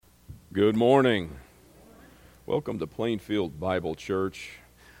Good morning. Welcome to Plainfield Bible Church.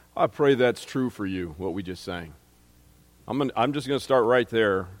 I pray that's true for you, what we just sang. I'm just going to start right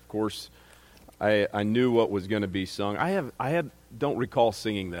there. Of course, I knew what was going to be sung. Don't recall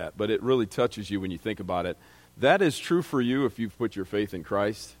singing that, but it really touches you when you think about it. That is true for you if you've put your faith in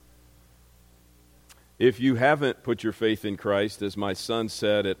Christ. If you haven't put your faith in Christ, as my son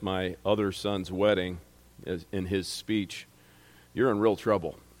said at my other son's wedding, in his speech, you're in real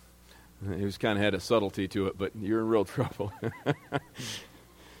trouble. He was kind of had a subtlety to it, but you're in real trouble.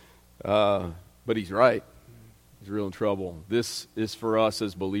 But he's right. He's real in trouble. This is for us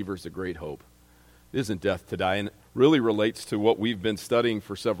as believers a great hope. It isn't death to die, and it really relates to what we've been studying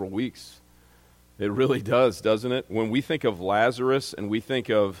for several weeks. It really does, doesn't it? When we think of Lazarus and we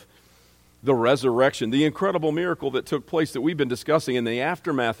think of the resurrection, the incredible miracle that took place that we've been discussing, in the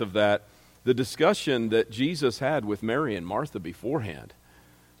aftermath of that, the discussion that Jesus had with Mary and Martha beforehand,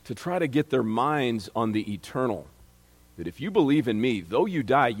 to try to get their minds on the eternal. That if you believe in me, though you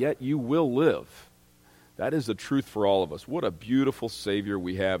die, yet you will live. That is the truth for all of us. What a beautiful Savior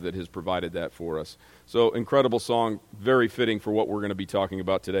we have that has provided that for us. So, incredible song, very fitting for what we're going to be talking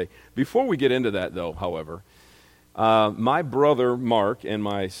about today. Before we get into that, though, however, my brother Mark and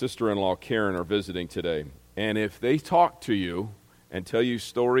my sister-in-law Karen are visiting today. And if they talk to you and tell you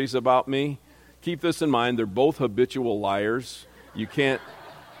stories about me, keep this in mind. They're both habitual liars. You can't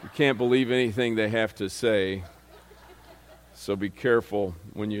believe anything they have to say, so be careful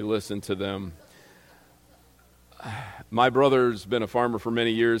when you listen to them. My brother's been a farmer for many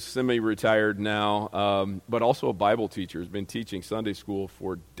years, semi-retired now, but also a Bible teacher. He's been teaching Sunday school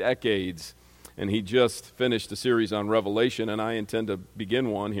for decades, and he just finished a series on Revelation, and I intend to begin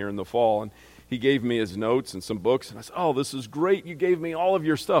one here in the fall. And he gave me his notes and some books, and I said, "Oh, this is great. You gave me all of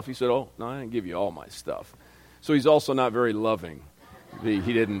your stuff." He said, "Oh, no, I didn't give you all my stuff." So he's also not very loving. He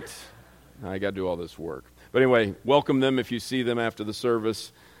didn't. I got to do all this work. But anyway, welcome them if you see them after the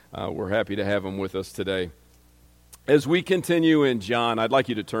service. We're happy to have them with us today. As we continue in John, I'd like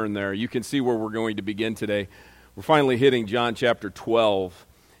you to turn there. You can see where we're going to begin today. We're finally hitting John chapter 12,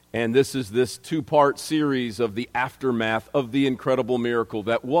 and this is this two-part series of the aftermath of the incredible miracle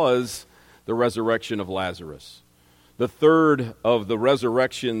that was the resurrection of Lazarus. The third of the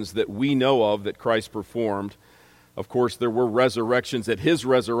resurrections that we know of that Christ performed. Of course, there were resurrections at his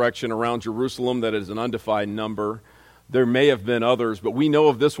resurrection around Jerusalem. That is an undefined number. There may have been others, but we know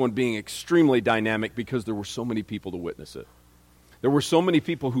of this one being extremely dynamic because there were so many people to witness it. There were so many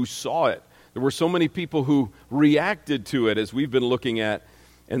people who saw it. There were so many people who reacted to it, as we've been looking at.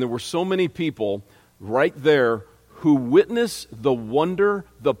 And there were so many people right there who witnessed the wonder,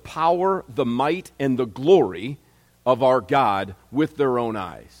 the power, the might, and the glory of our God with their own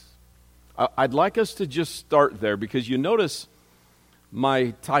eyes. I'd like us to just start there because you notice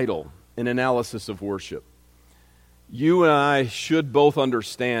my title, An Analysis of Worship. You and I should both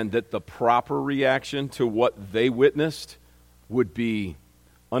understand that the proper reaction to what they witnessed would be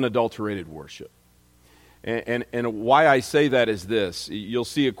unadulterated worship. And why I say that is this. You'll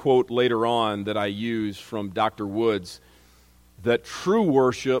see a quote later on that I use from Dr. Woods, that true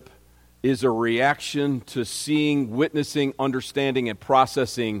worship is a reaction to seeing, witnessing, understanding, and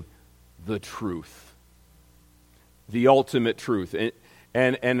processing the truth, the ultimate truth.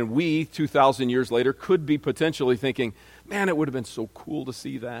 And we, 2,000 years later, could be potentially thinking, man, it would have been so cool to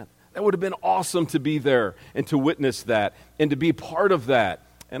see that. That would have been awesome to be there and to witness that and to be part of that.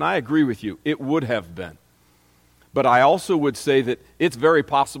 And I agree with you, it would have been. But I also would say that it's very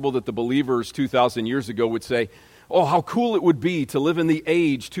possible that the believers 2,000 years ago would say, oh, how cool it would be to live in the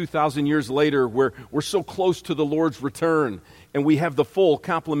age 2,000 years later where we're so close to the Lord's return and we have the full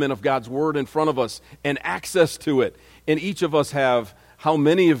complement of God's Word in front of us and access to it. And each of us have how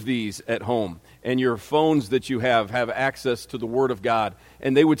many of these at home? And your phones that you have access to the Word of God.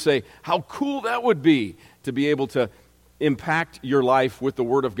 And they would say, how cool that would be to be able to impact your life with the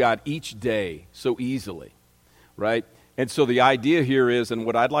Word of God each day so easily, right? And so the idea here is, and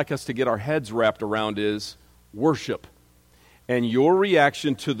what I'd like us to get our heads wrapped around is worship. And your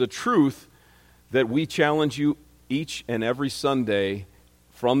reaction to the truth that we challenge you each and every Sunday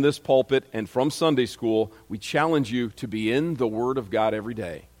from this pulpit and from Sunday school, we challenge you to be in the Word of God every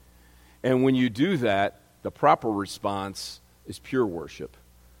day. And when you do that, the proper response is pure worship.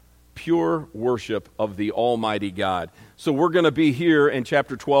 Pure worship of the Almighty God. So we're going to be here in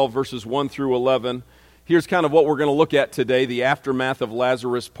chapter 12, verses 1 through 11. Here's kind of what we're going to look at today, the aftermath of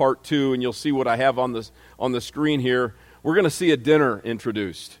Lazarus, part 2, and you'll see what I have on the screen here. We're going to see a dinner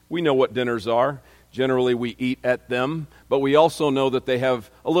introduced. We know what dinners are. Generally, we eat at them, but we also know that they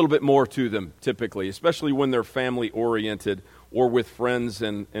have a little bit more to them, typically, especially when they're family-oriented. or with friends,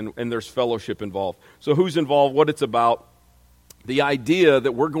 and there's fellowship involved. So who's involved, what it's about, the idea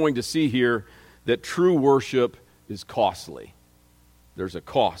that we're going to see here that true worship is costly. There's a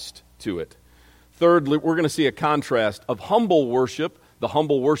cost to it. Thirdly, we're going to see a contrast of humble worship, the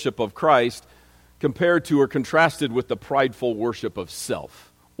humble worship of Christ, compared to or contrasted with the prideful worship of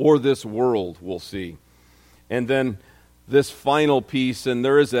self, or this world, we'll see. And then this final piece, and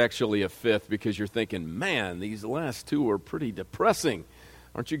there is actually a fifth, because you're thinking, man, these last two are pretty depressing.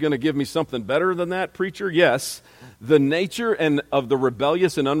 Aren't you going to give me something better than that, preacher? Yes. The nature and of the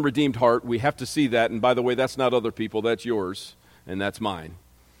rebellious and unredeemed heart, we have to see that. And by the way, that's not other people, that's yours, and that's mine.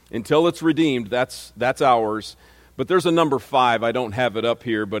 Until it's redeemed, that's ours. But there's a number 5. I don't have it up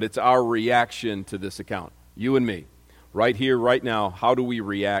here, but it's our reaction to this account. You and me. Right here, right now, how do we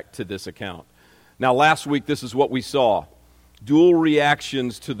react to this account? Now, last week, this is what we saw. Dual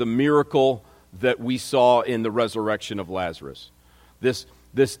reactions to the miracle that we saw in the resurrection of Lazarus. This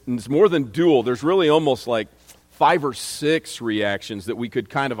is more than dual. There's really almost like 5 or 6 reactions that we could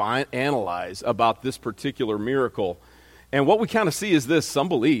kind of analyze about this particular miracle. And what we kind of see is this: some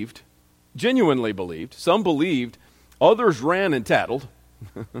believed, genuinely believed. Some believed, others ran and tattled,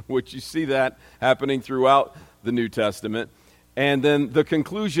 which you see that happening throughout the New Testament. And then the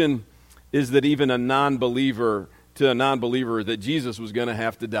conclusion is that even a non-believer that Jesus was going to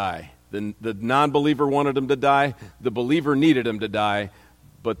have to die. The non-believer wanted him to die. The believer needed him to die.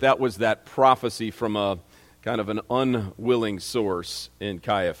 But that was that prophecy from a kind of an unwilling source in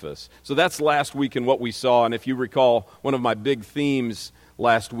Caiaphas. So that's last week and what we saw. And if you recall, one of my big themes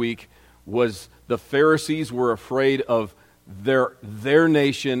last week was the Pharisees were afraid of their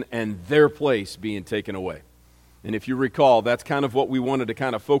nation and their place being taken away. And if you recall, that's kind of what we wanted to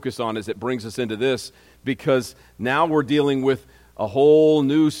kind of focus on as it brings us into this, because now we're dealing with a whole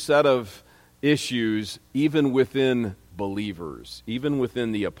new set of issues, even within believers, even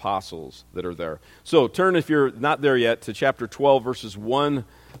within the apostles that are there. So turn, if you're not there yet, to chapter 12, verses 1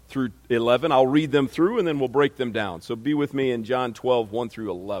 through 11. I'll read them through, and then we'll break them down. So be with me in John 12, 1 through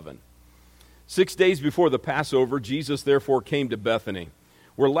 11. 6 days before the Passover, Jesus therefore came to Bethany,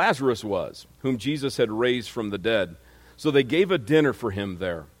 where Lazarus was, whom Jesus had raised from the dead. So they gave a dinner for him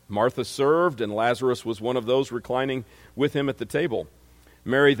there. Martha served, and Lazarus was one of those reclining with him at the table.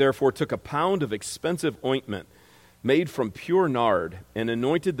 Mary therefore took a pound of expensive ointment made from pure nard, and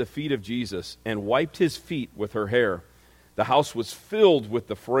anointed the feet of Jesus, and wiped his feet with her hair. The house was filled with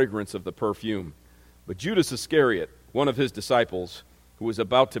the fragrance of the perfume. But Judas Iscariot, one of his disciples, who was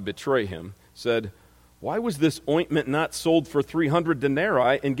about to betray him, said, "Why was this ointment not sold for 300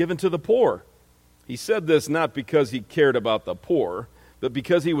 denarii and given to the poor?" He said this not because he cared about the poor, but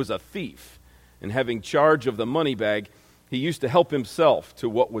because he was a thief, and having charge of the money bag, he used to help himself to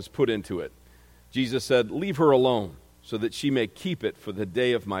what was put into it. Jesus said, "Leave her alone, so that she may keep it for the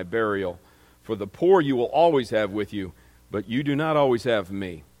day of my burial. For the poor you will always have with you, but you do not always have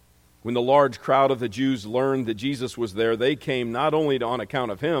me." When the large crowd of the Jews learned that Jesus was there, they came not only on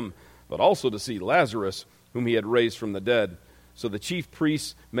account of him, but also to see Lazarus, whom he had raised from the dead. So the chief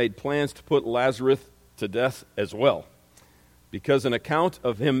priests made plans to put Lazarus to death as well, because on account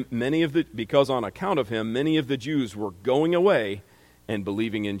of him many of the Jews were going away and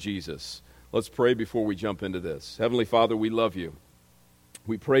believing in Jesus. Let's pray before we jump into this. Heavenly Father, we love you.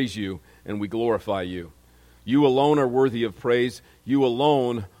 We praise you and we glorify you. You alone are worthy of praise. You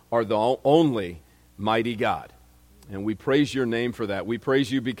alone are the only mighty God. And we praise your name for that. We praise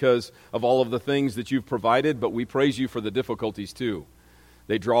you because of all of the things that you've provided, but we praise you for the difficulties too.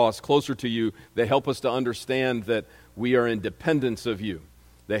 They draw us closer to you. They help us to understand that we are in dependence of you.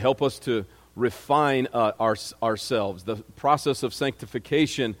 They help us to refine ourselves. The process of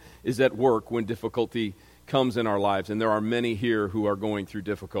sanctification is at work when difficulty comes in our lives, and there are many here who are going through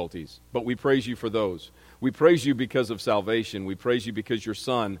difficulties. But we praise you for those. We praise you because of salvation. We praise you because your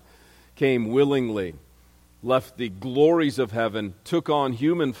Son came willingly, left the glories of heaven, took on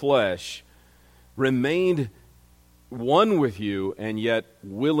human flesh, remained one with you, and yet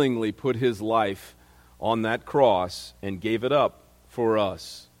willingly put his life on that cross and gave it up for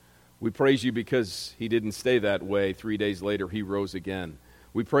us. We praise you because he didn't stay that way. 3 days later, he rose again.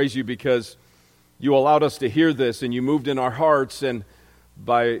 We praise you because you allowed us to hear this, and you moved in our hearts, and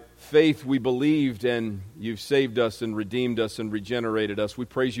by faith we believed, and you've saved us and redeemed us and regenerated us. We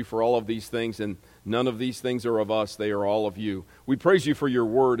praise you for all of these things, and none of these things are of us. They are all of you. We praise you for your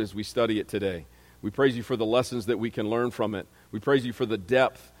word as we study it today. We praise you for the lessons that we can learn from it. We praise you for the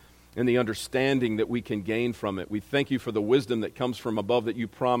depth and the understanding that we can gain from it. We thank you for the wisdom that comes from above that you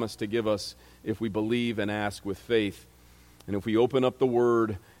promise to give us if we believe and ask with faith. And if we open up the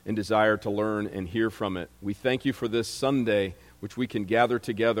Word and desire to learn and hear from it. We thank you for this Sunday, which we can gather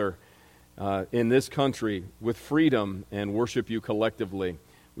together in this country with freedom and worship you collectively.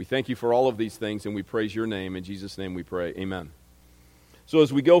 We thank you for all of these things, and we praise your name. In Jesus' name we pray. Amen. So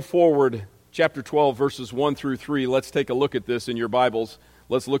as we go forward, chapter 12, verses 1 through 3, let's take a look at this in your Bibles.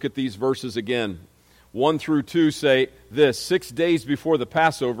 Let's look at these verses again. 1 through 2 say this: 6 days before the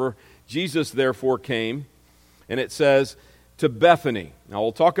Passover, Jesus therefore came, and it says, to Bethany. Now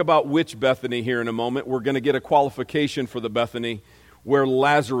we'll talk about which Bethany here in a moment. We're going to get a qualification for the Bethany where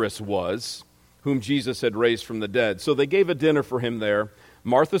Lazarus was, whom Jesus had raised from the dead. So they gave a dinner for him there.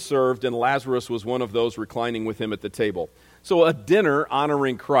 Martha served, and Lazarus was one of those reclining with him at the table. So a dinner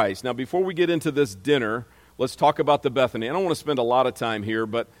honoring Christ. Now before we get into this dinner, let's talk about the Bethany. I don't want to spend a lot of time here,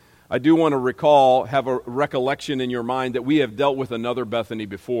 but I do want to have a recollection in your mind that we have dealt with another Bethany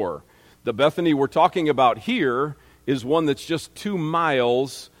before. The Bethany we're talking about here is one that's just 2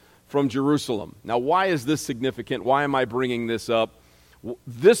 miles from Jerusalem. Now, why is this significant? Why am I bringing this up?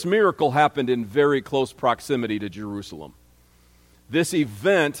 This miracle happened in very close proximity to Jerusalem. This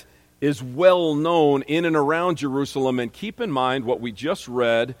event is well known in and around Jerusalem, and keep in mind what we just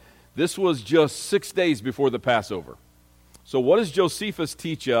read. This was just 6 days before the Passover. So what does Josephus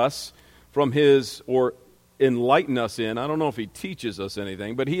teach us from his, or enlighten us in? I don't know if he teaches us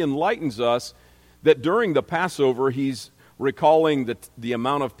anything, but he enlightens us that during the Passover, he's recalling the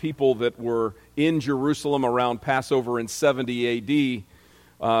amount of people that were in Jerusalem around Passover in 70 A.D.,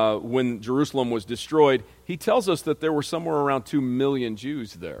 when Jerusalem was destroyed. He tells us that there were somewhere around 2 million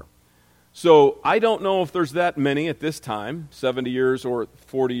Jews there. So I don't know if there's that many at this time, 70 years or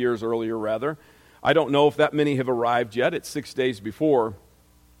 40 years earlier rather. I don't know if that many have arrived yet. It's 6 days before,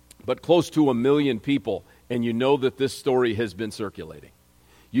 but close to 1 million people, and you know that this story has been circulating.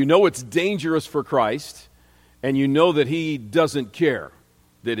 You know it's dangerous for Christ, and you know that he doesn't care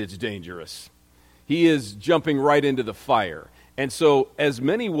that it's dangerous. He is jumping right into the fire. And so, as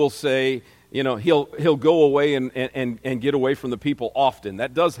many will say, you know, he'll go away and get away from the people often.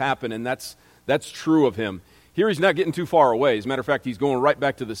 That does happen, and that's true of him. Here he's not getting too far away. As a matter of fact, he's going right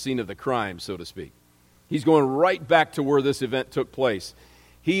back to the scene of the crime, so to speak. He's going right back to where this event took place.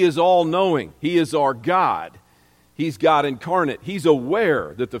 He is all-knowing. He is our God. He's God incarnate. He's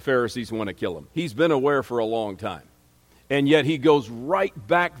aware that the Pharisees want to kill him. He's been aware for a long time. And yet he goes right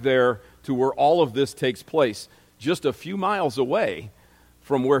back there to where all of this takes place, just a few miles away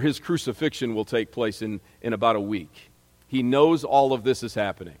from where his crucifixion will take place in about a week. He knows all of this is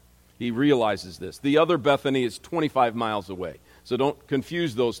happening. He realizes this. The other Bethany is 25 miles away. So don't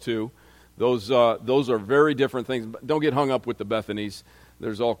confuse those two. Those are very different things. Don't get hung up with the Bethanies.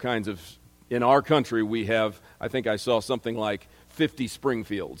 There's all kinds of... In our country, we have, I think I saw something like 50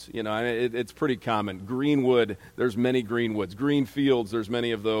 Springfields. You know, it's pretty common. Greenwood, there's many Greenwoods. Greenfields, there's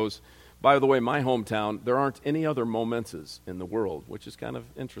many of those. By the way, my hometown, there aren't any other Momenses in the world, which is kind of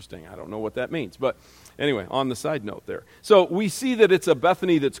interesting. I don't know what that means. But anyway, on the side note there. So we see that it's a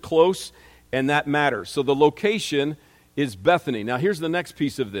Bethany that's close, and that matters. So the location is Bethany. Now, here's the next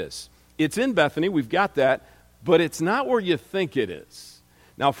piece of this. It's in Bethany, we've got that, but it's not where you think it is.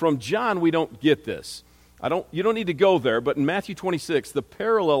 Now, from John, we don't get this. You don't need to go there, but in Matthew 26, the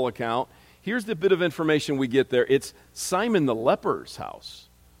parallel account, here's the bit of information we get there. It's Simon the leper's house,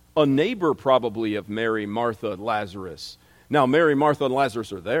 a neighbor probably of Mary, Martha, Lazarus. Now, Mary, Martha, and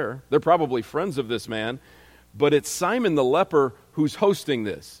Lazarus are there. They're probably friends of this man, but it's Simon the leper who's hosting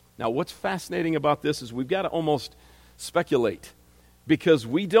this. Now, what's fascinating about this is we've got to almost speculate, because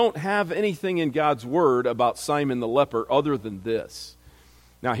we don't have anything in God's word about Simon the leper other than this.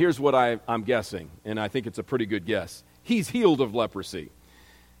 Now, here's what I'm guessing, and I think it's a pretty good guess. He's healed of leprosy.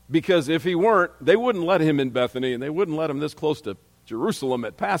 Because if he weren't, they wouldn't let him in Bethany, and they wouldn't let him this close to Jerusalem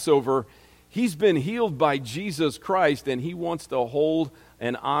at Passover. He's been healed by Jesus Christ, and he wants to hold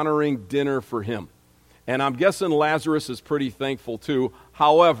an honoring dinner for him. And I'm guessing Lazarus is pretty thankful too.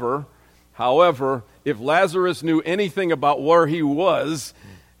 However, if Lazarus knew anything about where he was,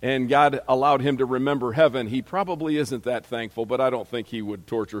 and God allowed him to remember heaven, he probably isn't that thankful, but I don't think he would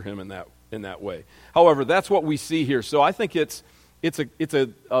torture him in that way. However, that's what we see here. So I think it's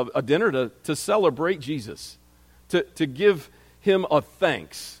a dinner to celebrate Jesus, to give him a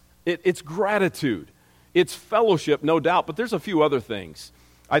thanks. It's gratitude. It's fellowship, no doubt, but there's a few other things.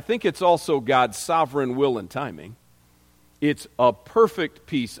 I think it's also God's sovereign will and timing. It's a perfect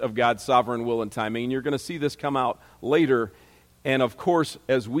piece of God's sovereign will and timing, and you're going to see this come out later. And of course,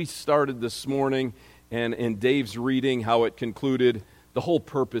 as we started this morning, and in Dave's reading, how it concluded, the whole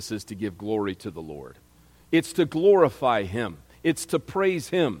purpose is to give glory to the Lord. It's to glorify him. It's to praise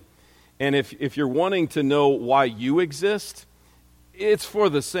him. And if you're wanting to know why you exist, It's for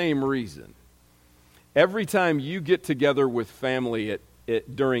the same reason. Every time you get together with family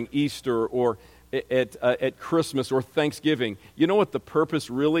during Easter or at Christmas or Thanksgiving, you know what the purpose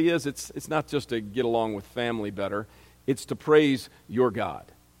really is? It's not just to get along with family better. It's to praise your God.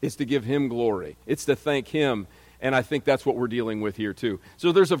 It's to give Him glory. It's to thank Him. And I think that's what we're dealing with here too.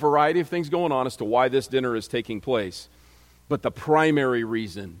 So there's a variety of things going on as to why this dinner is taking place. But the primary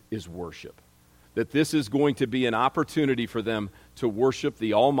reason is worship. That this is going to be an opportunity for them to worship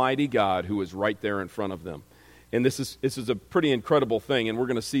the Almighty God who is right there in front of them. And this is a pretty incredible thing, and we're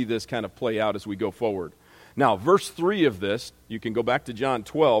going to see this kind of play out as we go forward. Now, verse 3 of this, you can go back to John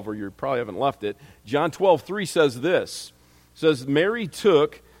 12, or you probably haven't left it. John 12:3 says this. It says, Mary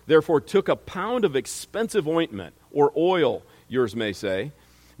therefore took a pound of expensive ointment, or oil, yours may say,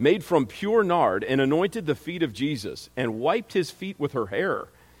 made from pure nard, and anointed the feet of Jesus, and wiped his feet with her hair.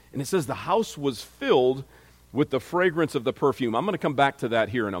 And it says the house was filled with the fragrance of the perfume. I'm going to come back to that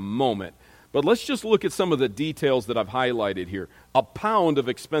here in a moment. But let's just look at some of the details that I've highlighted here. A pound of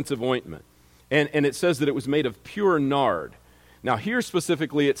expensive ointment. And it says that it was made of pure nard. Now here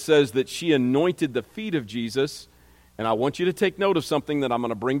specifically it says that she anointed the feet of Jesus. And I want you to take note of something that I'm going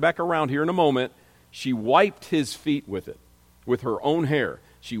to bring back around here in a moment. She wiped his feet with it, with her own hair.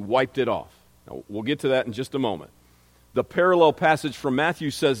 She wiped it off. Now, we'll get to that in just a moment. The parallel passage from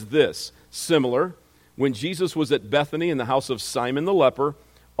Matthew says this, similar. When Jesus was at Bethany in the house of Simon the leper,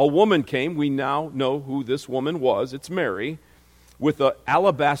 a woman came. We now know who this woman was. It's Mary, with an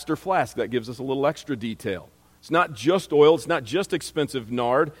alabaster flask. That gives us a little extra detail. It's not just oil. It's not just expensive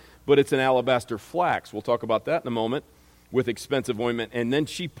nard, but it's an alabaster flask. We'll talk about that in a moment, with expensive ointment. And then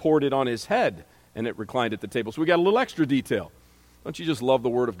she poured it on his head, and it reclined at the table. So we got a little extra detail. Don't you just love the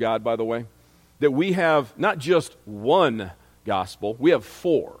Word of God, by the way? That we have not just one gospel, we have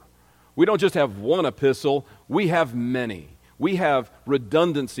four. We don't just have one epistle, we have many. We have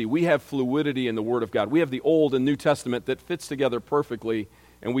redundancy, we have fluidity in the Word of God. We have the Old and New Testament that fits together perfectly,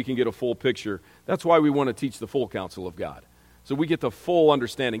 and we can get a full picture. That's why we want to teach the full counsel of God. So we get the full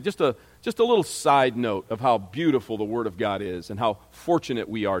understanding. Just a little side note of how beautiful the Word of God is and how fortunate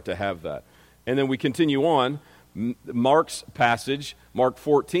we are to have that. And then we continue on. Mark's passage, Mark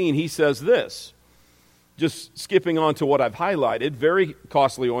 14, he says this, just skipping on to what I've highlighted, very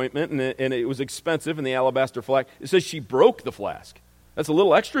costly ointment, and it was expensive in the alabaster flask. It says she broke the flask. That's a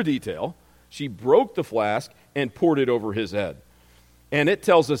little extra detail. She broke the flask and poured it over his head. And it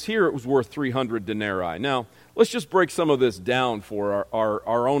tells us here it was worth 300 denarii. Now, let's just break some of this down for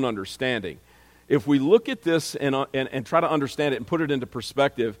our own understanding. If we look at this and try to understand it and put it into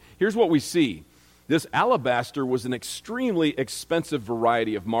perspective, here's what we see. This alabaster was an extremely expensive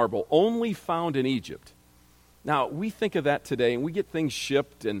variety of marble, only found in Egypt. Now, we think of that today, and we get things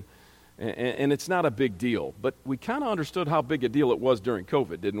shipped, and it's not a big deal. But we kind of understood how big a deal it was during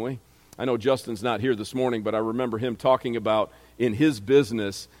COVID, didn't we? I know Justin's not here this morning, but I remember him talking about, in his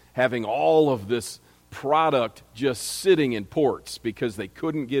business, having all of this product just sitting in ports because they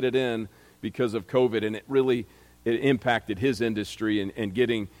couldn't get it in because of COVID, and it impacted his industry and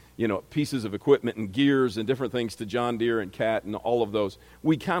getting pieces of equipment and gears and different things to John Deere and Cat and all of those.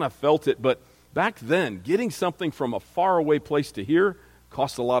 We kind of felt it, but back then, getting something from a faraway place to here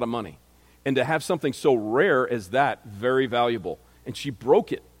cost a lot of money. And to have something so rare as that, very valuable. And she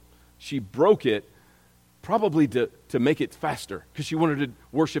broke it. She broke it probably to make it faster because she wanted to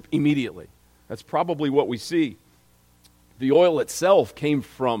worship immediately. That's probably what we see. The oil itself came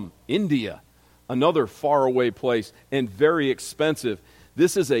from India, another faraway place, and very expensive.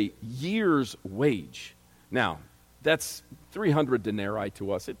 This is a year's wage. Now, that's 300 denarii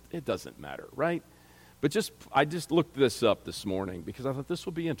to us. It doesn't matter, right? But I just looked this up this morning because I thought this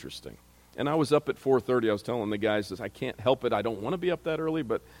will be interesting. And I was up at 4:30. I was telling the guys, I can't help it. I don't want to be up that early,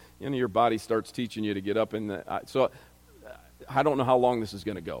 but your body starts teaching you to get up. So I don't know how long this is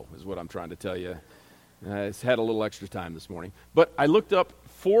going to go, is what I'm trying to tell you. It's had a little extra time this morning. But I looked up,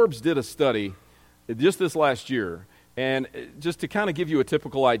 Forbes did a study just this last year, and just to kind of give you a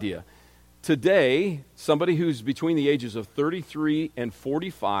typical idea, today, somebody who's between the ages of 33 and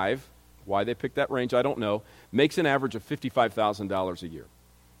 45, why they picked that range, I don't know, makes an average of $55,000 a year.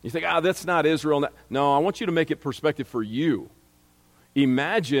 You think, that's not Israel. No, I want you to make it perspective for you.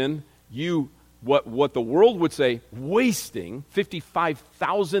 Imagine what the world would say, wasting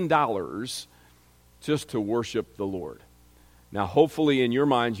 $55,000 just to worship the Lord. Now, hopefully in your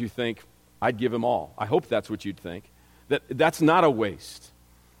minds you think, I'd give him all. I hope that's what you'd think. That's not a waste.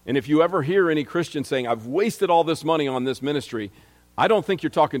 And if you ever hear any Christian saying, I've wasted all this money on this ministry, I don't think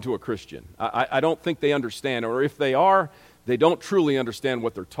you're talking to a Christian. I don't think they understand, or if they are, they don't truly understand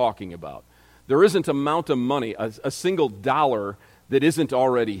what they're talking about. There isn't an amount of money, a single dollar that isn't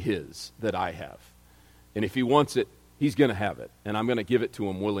already his that I have. And if he wants it, he's going to have it, and I'm going to give it to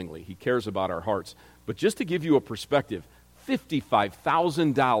him willingly. He cares about our hearts. But just to give you a perspective,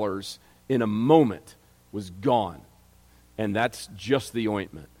 $55,000 in a moment was gone, and that's just the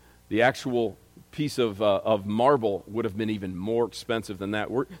ointment. The actual piece of marble would have been even more expensive than that.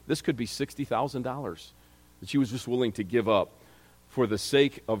 This could be $60,000 that she was just willing to give up for the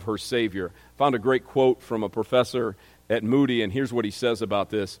sake of her Savior. Found a great quote from a professor at Moody, and here's what he says about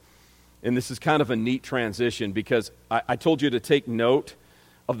this. And this is kind of a neat transition because I told you to take note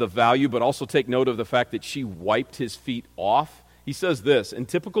of the value, but also take note of the fact that she wiped his feet off. He says this, in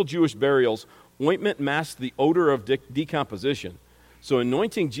typical Jewish burials, ointment masked the odor of decomposition. So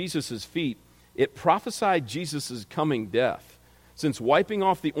anointing Jesus' feet, it prophesied Jesus' coming death. Since wiping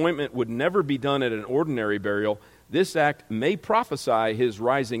off the ointment would never be done at an ordinary burial, this act may prophesy his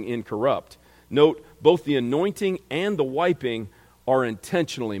rising incorrupt. Note, both the anointing and the wiping are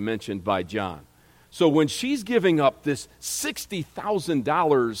intentionally mentioned by John. So when she's giving up this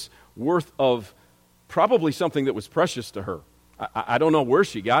 $60,000 worth of probably something that was precious to her, I don't know where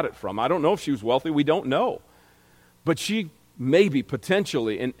she got it from. I don't know if she was wealthy. We don't know. But she maybe,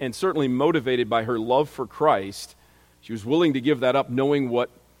 potentially, and certainly motivated by her love for Christ, she was willing to give that up knowing what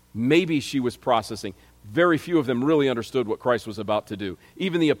maybe she was processing. Very few of them really understood what Christ was about to do.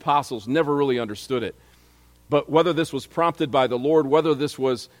 Even the apostles never really understood it. But whether this was prompted by the Lord, whether this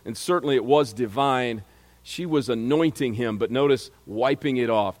was, and certainly it was divine, she was anointing him, but notice wiping it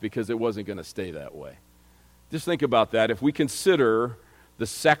off because it wasn't going to stay that way. Just think about that. If we consider the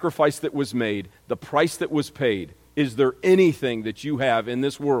sacrifice that was made, the price that was paid, is there anything that you have in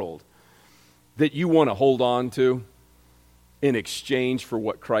this world that you want to hold on to in exchange for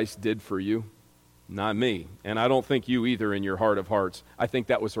what Christ did for you? Not me. And I don't think you either in your heart of hearts. I think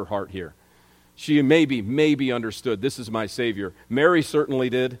that was her heart here. She maybe understood, this is my Savior. Mary certainly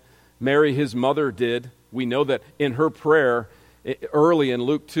did. Mary, his mother, did. We know that in her prayer, early in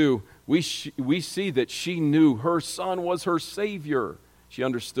Luke 2, we see that she knew her son was her Savior. She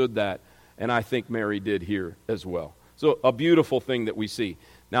understood that, and I think Mary did here as well. So a beautiful thing that we see.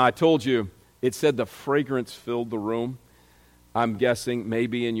 Now, I told you, it said the fragrance filled the room. I'm guessing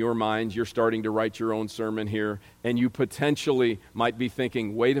maybe in your minds you're starting to write your own sermon here, and you potentially might be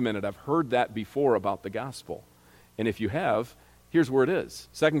thinking, wait a minute, I've heard that before about the gospel. And if you have, here's where it is.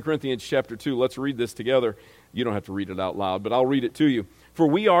 2 Corinthians chapter 2, let's read this together. You don't have to read it out loud, but I'll read it to you. For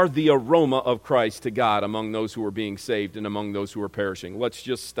we are the aroma of Christ to God among those who are being saved and among those who are perishing. Let's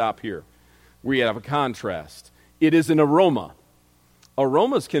just stop here. We have a contrast. It is an aroma.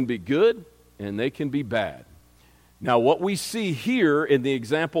 Aromas can be good and they can be bad. Now, what we see here in the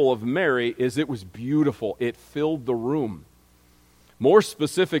example of Mary is it was beautiful. It filled the room. More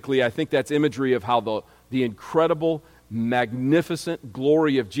specifically, I think that's imagery of how the incredible, magnificent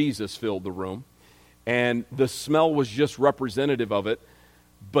glory of Jesus filled the room. And the smell was just representative of it.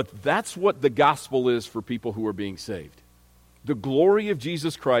 But that's what the gospel is for people who are being saved. The glory of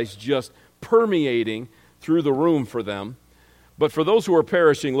Jesus Christ just permeating through the room for them. But for those who are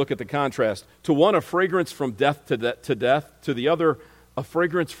perishing, look at the contrast. To one, a fragrance from death to death. To the other, a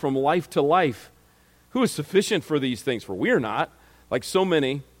fragrance from life to life. Who is sufficient for these things? For we are not, like so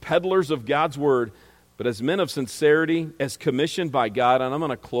many, peddlers of God's word, but as men of sincerity, as commissioned by God. And I'm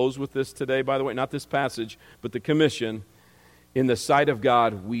going to close with this today, by the way, not this passage, but the commission. In the sight of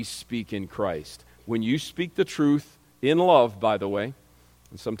God, we speak in Christ. When you speak the truth in love, by the way,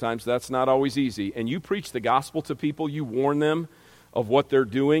 and sometimes that's not always easy, and you preach the gospel to people, you warn them of what they're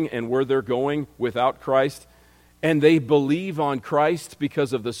doing and where they're going without Christ, and they believe on Christ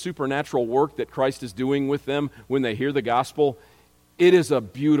because of the supernatural work that Christ is doing with them when they hear the gospel, it is a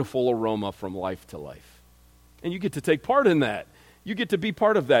beautiful aroma from life to life. And you get to take part in that. You get to be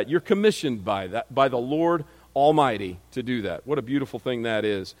part of that. You're commissioned by that, by the Lord Almighty to do that. What a beautiful thing that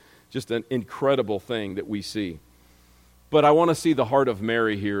is. Just an incredible thing that we see. But I want to see the heart of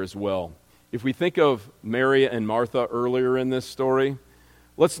Mary here as well. If we think of Mary and Martha earlier in this story,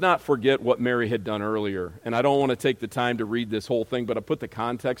 let's not forget what Mary had done earlier. And I don't want to take the time to read this whole thing, but I put the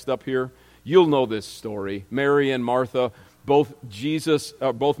context up here. You'll know this story. Mary and Martha, both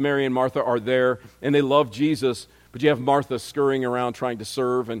Mary and Martha are there, and they love Jesus, but you have Martha scurrying around trying to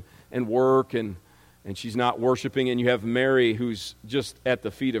serve and work, and she's not worshiping, and you have Mary who's just at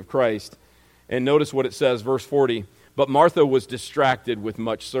the feet of Christ. And notice what it says, verse 40. But Martha was distracted with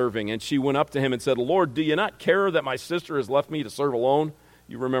much serving, and she went up to him and said, Lord, do you not care that my sister has left me to serve alone?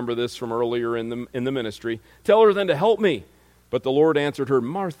 You remember this from earlier in the ministry. Tell her then to help me. But the Lord answered her,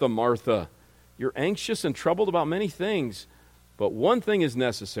 Martha, Martha, you're anxious and troubled about many things, but one thing is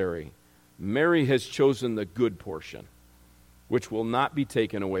necessary. Mary has chosen the good portion, which will not be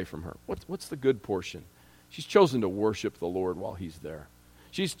taken away from her. What's the good portion? She's chosen to worship the Lord while he's there.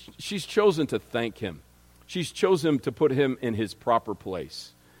 She's chosen to thank him. She's chosen to put him in his proper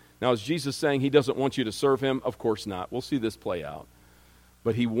place. Now, is Jesus saying he doesn't want you to serve him? Of course not. We'll see this play out.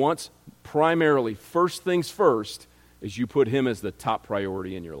 But he wants primarily, first things first, is you put him as the top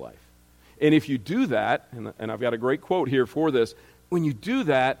priority in your life. And if you do that, and I've got a great quote here for this, when you do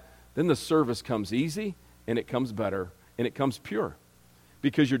that, then the service comes easy, and it comes better, and it comes pure,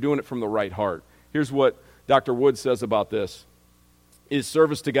 because you're doing it from the right heart. Here's what Dr. Wood says about this. Is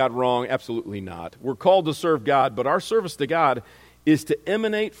service to God wrong? Absolutely not. We're called to serve God, but our service to God is to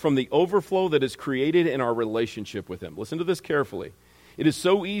emanate from the overflow that is created in our relationship with him. Listen to this carefully. It is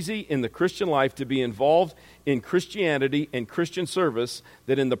so easy in the Christian life to be involved in Christianity and Christian service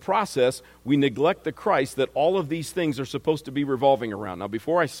that in the process we neglect the Christ that all of these things are supposed to be revolving around. Now,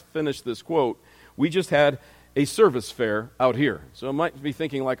 before I finish this quote, we just had a service fair out here. So I might be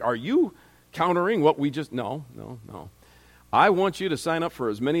thinking like, are you countering what we just... No. I want you to sign up for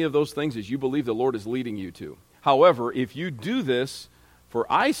as many of those things as you believe the Lord is leading you to. However, if you do this for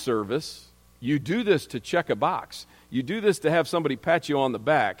eye service, you do this to check a box, you do this to have somebody pat you on the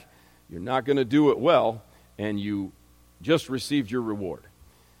back, you're not going to do it well, and you just received your reward.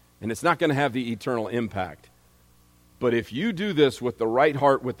 And it's not going to have the eternal impact. But if you do this with the right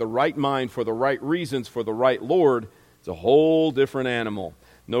heart, with the right mind, for the right reasons, for the right Lord, it's a whole different animal.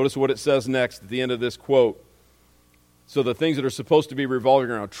 Notice what it says next at the end of this quote. So the things that are supposed to be revolving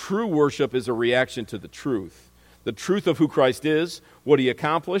around true worship is a reaction to the truth. The truth of who Christ is, what he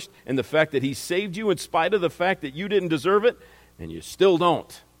accomplished, and the fact that he saved you in spite of the fact that you didn't deserve it, and you still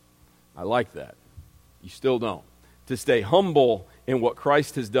don't. I like that. You still don't. To stay humble in what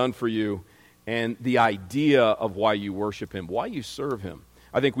Christ has done for you and the idea of why you worship him, why you serve him.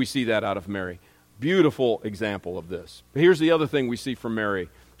 I think we see that out of Mary. Beautiful example of this. But here's the other thing we see from Mary.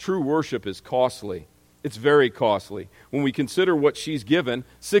 True worship is costly. It's very costly. When we consider what she's given,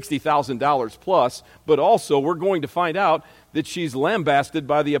 $60,000 plus, but also we're going to find out that she's lambasted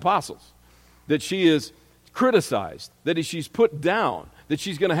by the apostles, that she is criticized, that she's put down, that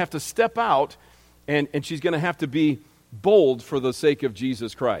she's going to have to step out and she's going to have to be bold for the sake of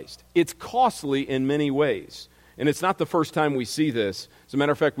Jesus Christ. It's costly in many ways. And it's not the first time we see this. As a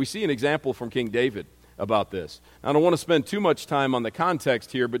matter of fact, we see an example from King David about this. Now, I don't want to spend too much time on the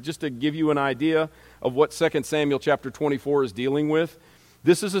context here, but just to give you an idea of what 2 Samuel chapter 24 is dealing with,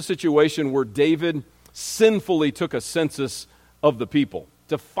 this is a situation where David sinfully took a census of the people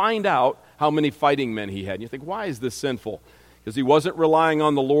to find out how many fighting men he had. And you think, why is this sinful? Because he wasn't relying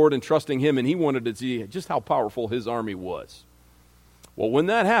on the Lord and trusting him, and he wanted to see just how powerful his army was. Well, when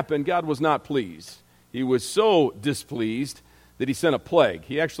that happened, God was not pleased. He was so displeased that he sent a plague.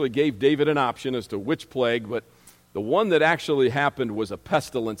 He actually gave David an option as to which plague, but the one that actually happened was a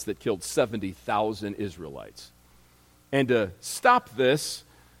pestilence that killed 70,000 Israelites. And to stop this,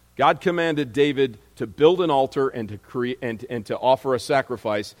 God commanded David to build an altar and to create and to offer a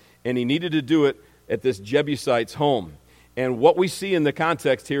sacrifice, and he needed to do it at this Jebusite's home. And what we see in the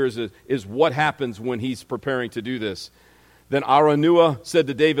context here is what happens when he's preparing to do this. Then Araunah said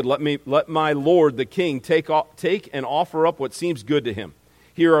to David, let my lord the king take and offer up what seems good to him.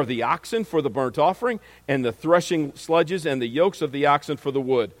 Here are the oxen for the burnt offering, and the threshing sledges, and the yokes of the oxen for the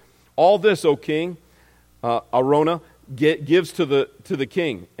wood. All this, O king, Araunah gives to the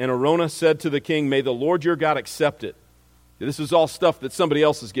king. And Araunah said to the king, may the Lord your God accept it. This is all stuff that somebody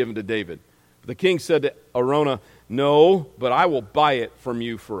else has given to David. But the king said to Araunah, no, but I will buy it from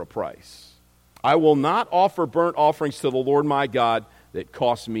you for a price. I will not offer burnt offerings to the Lord my God that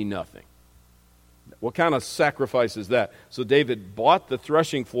cost me nothing. What kind of sacrifice is that? So David bought the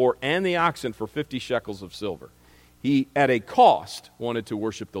threshing floor and the oxen for 50 shekels of silver. He, at a cost, wanted to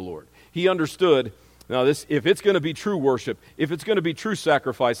worship the Lord. He understood, now this, if it's going to be true worship, if it's going to be true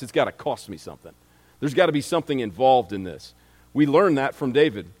sacrifice, it's got to cost me something. There's got to be something involved in this. We learn that from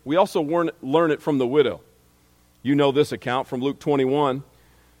David. We also learn it from the widow. You know this account from Luke 21.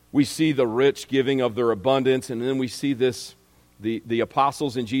 We see the rich giving of their abundance, and then we see this, the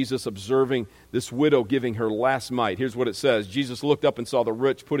apostles and Jesus observing this widow giving her last mite. Here's what it says. Jesus looked up and saw the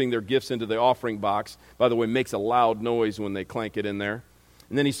rich putting their gifts into the offering box. By the way, it makes a loud noise when they clank it in there.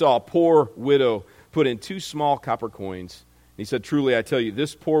 And then he saw a poor widow put in 2 small copper coins. He said, truly, I tell you,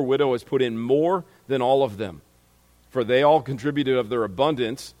 this poor widow has put in more than all of them. For they all contributed of their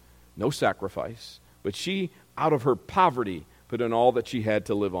abundance, no sacrifice. But she, out of her poverty, put in all that she had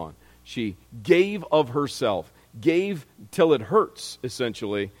to live on. She gave of herself, gave till it hurts,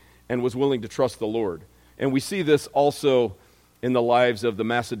 essentially, and was willing to trust the Lord. And we see this also in the lives of the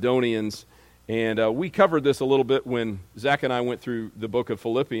Macedonians And we covered this a little bit when Zach and I went through the book of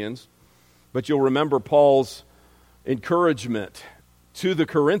Philippians. But you'll remember Paul's encouragement to the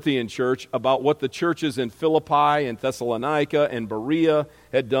Corinthian church about what the churches in Philippi and Thessalonica and Berea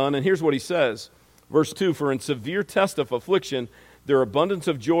had done. And here's what he says. Verse 2, "For in severe test of affliction, their abundance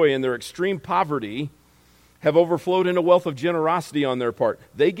of joy and their extreme poverty have overflowed into wealth of generosity on their part.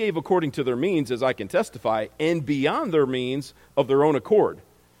 They gave according to their means, as I can testify, and beyond their means of their own accord,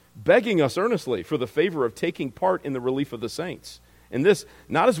 begging us earnestly for the favor of taking part in the relief of the saints. And this,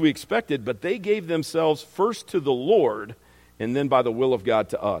 not as we expected, but they gave themselves first to the Lord, and then by the will of God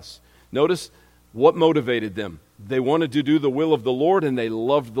to us." Notice what motivated them. They wanted to do the will of the Lord, and they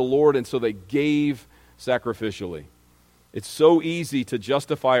loved the Lord, and so they gave sacrificially. It's so easy to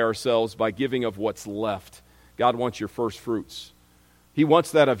justify ourselves by giving of what's left. God wants your first fruits. He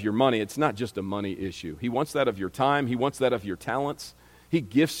wants that of your money. It's not just a money issue. He wants that of your time. He wants that of your talents. He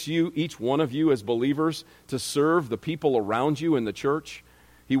gifts you, each one of you as believers, to serve the people around you in the church.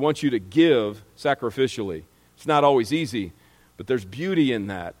 He wants you to give sacrificially. It's not always easy, but there's beauty in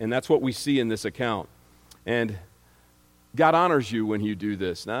that, and that's what we see in this account. And God honors you when you do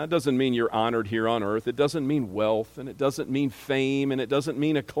this. Now, it doesn't mean you're honored here on earth. It doesn't mean wealth, and it doesn't mean fame, and it doesn't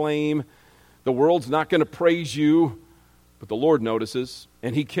mean acclaim. The world's not going to praise you, but the Lord notices,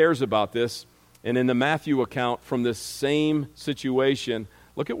 and He cares about this. And in the Matthew account from this same situation,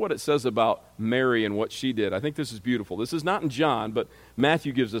 look at what it says about Mary and what she did. I think this is beautiful. This is not in John, but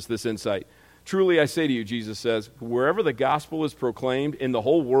Matthew gives us this insight. "Truly I say to you," Jesus says, "wherever the gospel is proclaimed in the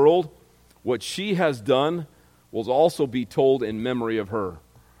whole world, what she has done will also be told in memory of her."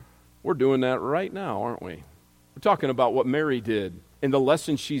 We're doing that right now, aren't we? We're talking about what Mary did and the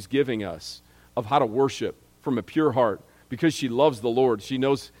lesson she's giving us of how to worship from a pure heart because she loves the Lord. She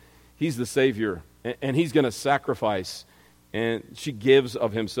knows He's the Savior, and He's going to sacrifice, and she gives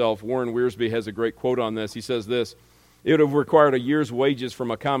of Himself. Warren Wiersbe has a great quote on this. He says this, "It would have required a year's wages from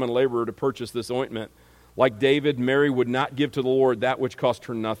a common laborer to purchase this ointment. Like David, Mary would not give to the Lord that which cost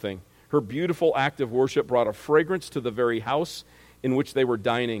her nothing. Her beautiful act of worship brought a fragrance to the very house in which they were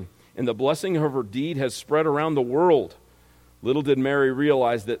dining, and the blessing of her deed has spread around the world. Little did Mary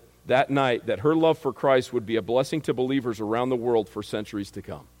realize that night that her love for Christ would be a blessing to believers around the world for centuries to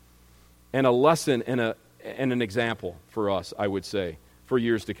come." And a lesson and an example for us, I would say, for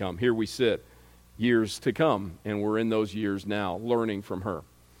years to come. Here we sit, years to come, and we're in those years now, learning from her.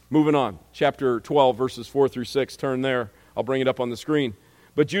 Moving on, chapter 12, verses 4 through 6. Turn there. I'll bring it up on the screen.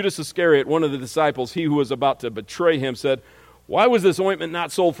 "But Judas Iscariot, one of the disciples, he who was about to betray Him, said, 'Why was this ointment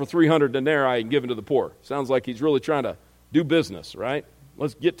not sold for 300 denarii and given to the poor?'" Sounds like he's really trying to do business, right?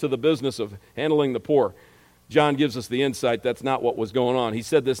 Let's get to the business of handling the poor. John gives us the insight that's not what was going on. He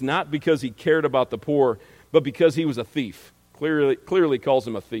said this not because he cared about the poor, but because he was a thief. Clearly calls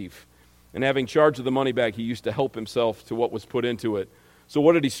him a thief. And having charge of the money bag, he used to help himself to what was put into it. So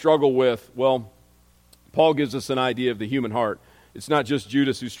what did he struggle with? Well, Paul gives us an idea of the human heart. It's not just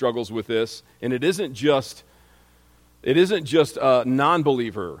Judas who struggles with this, and it isn't just a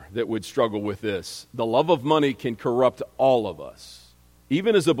non-believer that would struggle with this. The love of money can corrupt all of us.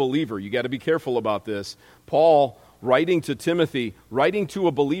 Even as a believer, you got to be careful about this. Paul, writing to Timothy, writing to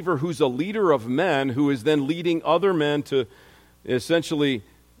a believer who's a leader of men, who is then leading other men to essentially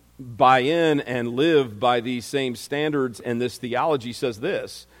buy in and live by these same standards and this theology, says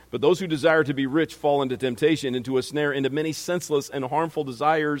this, "But those who desire to be rich fall into temptation, into a snare, into many senseless and harmful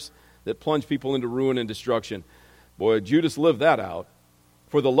desires that plunge people into ruin and destruction." Boy, Judas lived that out.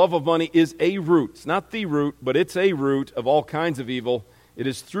 "For the love of money is a root." It's not the root, but it's a root of all kinds of evil. It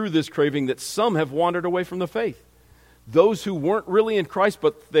is through this craving that some have wandered away from the faith. Those who weren't really in Christ,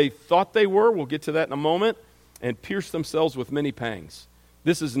 but they thought they were, we'll get to that in a moment, and pierced themselves with many pangs.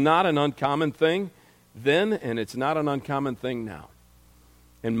 This is not an uncommon thing then, and it's not an uncommon thing now.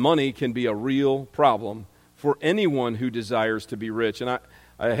 And money can be a real problem for anyone who desires to be rich. And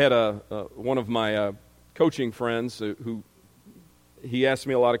I had one of my coaching friends who he asked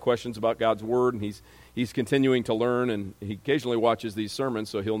me a lot of questions about God's Word, and he's continuing to learn, and he occasionally watches these sermons,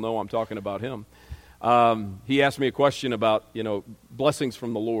 so he'll know I'm talking about him. He asked me a question about, blessings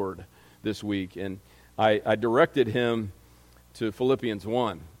from the Lord this week, and I directed him to Philippians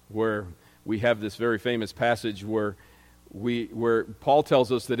 1, where we have this very famous passage where Paul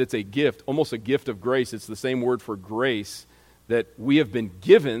tells us that it's a gift, almost a gift of grace. It's the same word for grace, that we have been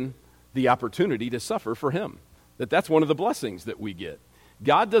given the opportunity to suffer for Him. That's one of the blessings that we get.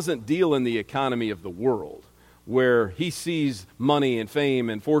 God doesn't deal in the economy of the world, where He sees money and fame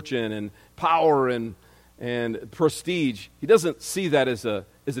and fortune and power and prestige. He doesn't see that as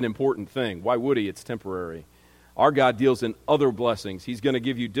an important thing. Why would He? It's temporary. Our God deals in other blessings. He's going to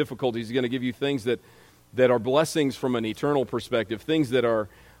give you difficulties. He's going to give you things that are blessings from an eternal perspective, things that are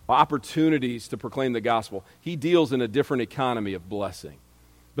opportunities to proclaim the gospel. He deals in a different economy of blessing.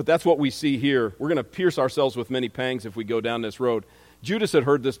 But that's what we see here. We're going to pierce ourselves with many pangs if we go down this road. Judas had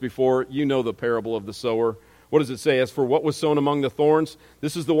heard this before. You know the parable of the sower. What does it say? As for what was sown among the thorns,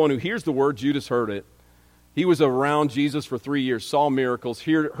 this is the one who hears the word. Judas heard it. He was around Jesus for 3 years, saw miracles,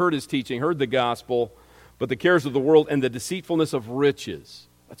 heard his teaching, heard the gospel, but the cares of the world and the deceitfulness of riches,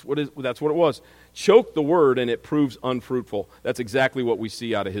 that's what it was, choked the word, and it proves unfruitful. That's exactly what we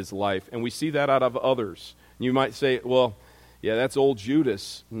see out of his life, and we see that out of others. You might say, well, yeah, that's old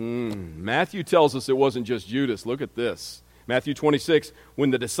Judas. Matthew tells us it wasn't just Judas. Look at this. Matthew 26, when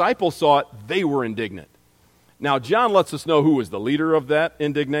the disciples saw it, they were indignant. Now, John lets us know who was the leader of that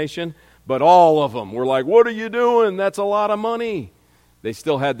indignation, but all of them were like, what are you doing? That's a lot of money. They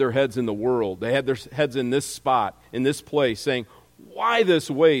still had their heads in the world. They had their heads in this spot, in this place, saying, why this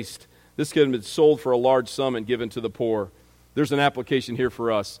waste? This could have been sold for a large sum and given to the poor. There's an application here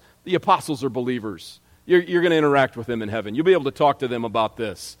for us. The apostles are believers. You're going to interact with them in heaven. You'll be able to talk to them about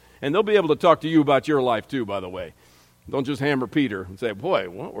this. And they'll be able to talk to you about your life too, by the way. Don't just hammer Peter and say,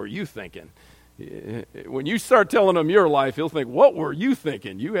 boy, what were you thinking? When you start telling him your life, he'll think, what were you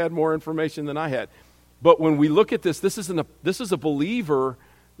thinking? You had more information than I had. But when we look at this is a believer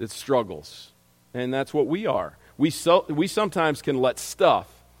that struggles. And that's what we are. We sometimes can let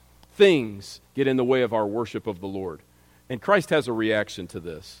things get in the way of our worship of the Lord. And Christ has a reaction to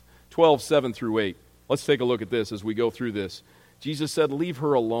this. 12:7 through 8. Let's take a look at this as we go through this. Jesus said, leave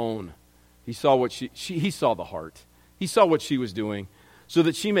her alone. He saw what he saw the heart. He saw what she was doing, so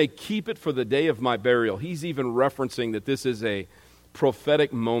that she may keep it for the day of my burial. He's even referencing that this is a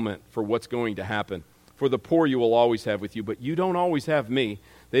prophetic moment for what's going to happen. For the poor you will always have with you, but you don't always have me.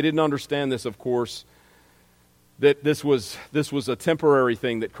 They didn't understand this, of course, that this was a temporary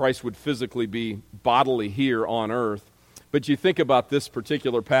thing, that Christ would physically be bodily here on earth. But you think about this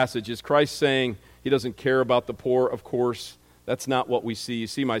particular passage. Is Christ saying he doesn't care about the poor? Of course, that's not what we see. You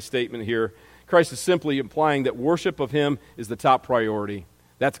see my statement here. Christ is simply implying that worship of him is the top priority.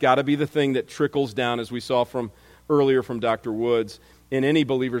 That's got to be the thing that trickles down, as we saw from earlier from Dr. Woods, in any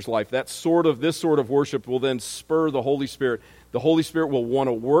believer's life. This sort of worship will then spur the Holy Spirit. The Holy Spirit will want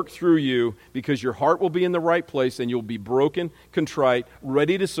to work through you because your heart will be in the right place and you'll be broken, contrite,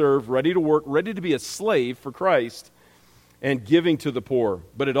 ready to serve, ready to work, ready to be a slave for Christ and giving to the poor.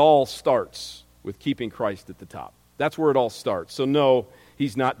 But it all starts with keeping Christ at the top. That's where it all starts. So no,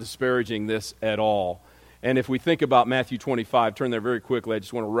 he's not disparaging this at all. And if we think about Matthew 25, turn there very quickly. I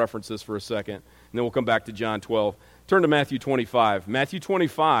just want to reference this for a second, and then we'll come back to John 12. Turn to Matthew 25. Matthew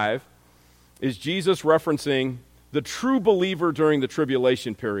 25 is Jesus referencing the true believer during the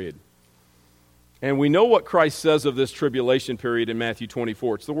tribulation period. And we know what Christ says of this tribulation period in Matthew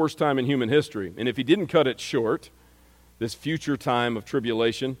 24. It's the worst time in human history. And if he didn't cut it short, this future time of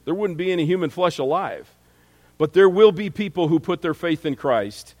tribulation, there wouldn't be any human flesh alive. But there will be people who put their faith in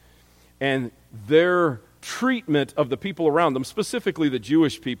Christ, and their treatment of the people around them, specifically the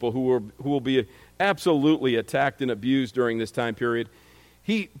Jewish people who will be absolutely attacked and abused during this time period,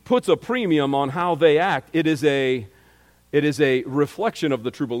 he puts a premium on how they act. It is a reflection of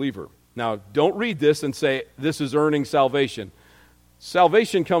the true believer. Now, don't read this and say, this is earning salvation.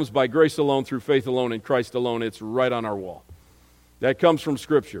 Salvation comes by grace alone, through faith alone, in Christ alone. It's right on our wall. That comes from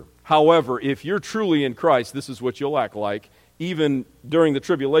Scripture. However, if you're truly in Christ, this is what you'll act like. Even during the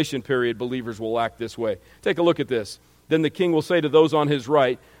tribulation period, believers will act this way. Take a look at this. Then the king will say to those on his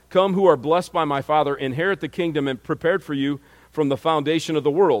right, come who are blessed by my Father, inherit the kingdom and prepared for you from the foundation of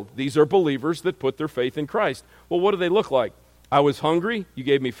the world. These are believers that put their faith in Christ. Well, what do they look like? I was hungry, you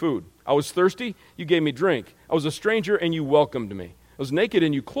gave me food. I was thirsty, you gave me drink. I was a stranger and you welcomed me. I was naked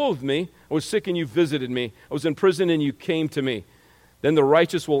and you clothed me. I was sick and you visited me. I was in prison and you came to me. Then the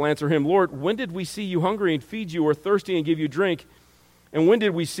righteous will answer him, Lord, when did we see you hungry and feed you, or thirsty and give you drink? And when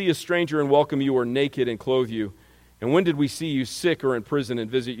did we see a stranger and welcome you, or naked and clothe you? And when did we see you sick or in prison and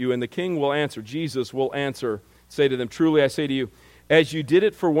visit you? And the king will answer, Jesus will answer, say to them, truly I say to you, as you did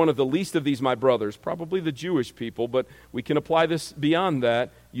it for one of the least of these my brothers, probably the Jewish people, but we can apply this beyond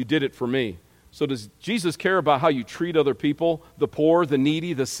that, you did it for me. So does Jesus care about how you treat other people, the poor, the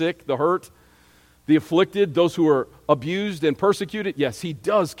needy, the sick, the hurt, the afflicted, those who are abused and persecuted? Yes, he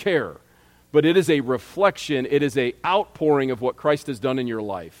does care. But it is a reflection, it is an outpouring of what Christ has done in your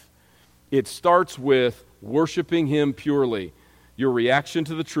life. It starts with worshiping him purely. Your reaction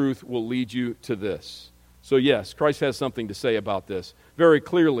to the truth will lead you to this. So yes, Christ has something to say about this. Very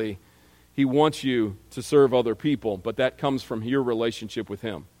clearly, he wants you to serve other people, but that comes from your relationship with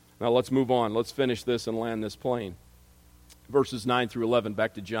him. Now let's move on. Let's finish this and land this plane. Verses 9 through 11,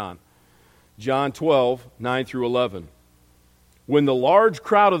 back to John. John 12, 9 through 11. When the large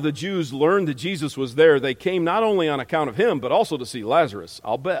crowd of the Jews learned that Jesus was there, they came not only on account of him, but also to see Lazarus,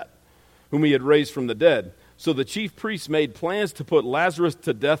 I'll bet, whom he had raised from the dead. So the chief priests made plans to put Lazarus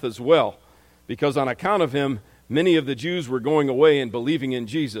to death as well, because on account of him, many of the Jews were going away and believing in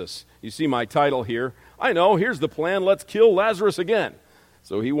Jesus. You see my title here. I know, here's the plan. Let's kill Lazarus again,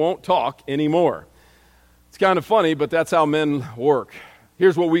 so he won't talk anymore. It's kind of funny, but that's how men work.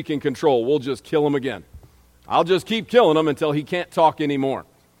 Here's what we can control. We'll just kill him again. I'll just keep killing him until he can't talk anymore.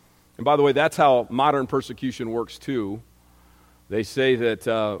 And by the way, that's how modern persecution works too. They say that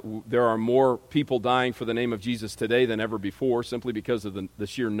there are more people dying for the name of Jesus today than ever before, simply because of the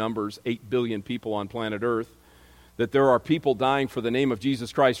sheer numbers, 8 billion people on planet Earth. That there are people dying for the name of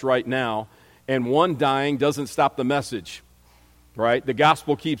Jesus Christ right now, and one dying doesn't stop the message, right? The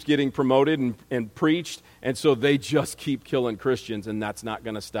gospel keeps getting promoted and preached, and so they just keep killing Christians, and that's not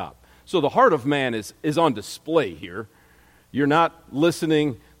going to stop. So the heart of man is on display here. You're not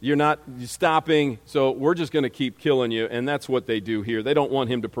listening, you're not stopping, so we're just going to keep killing you, and that's what they do here. They don't want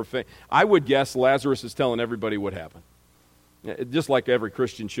him to profane. I would guess Lazarus is telling everybody what happened, just like every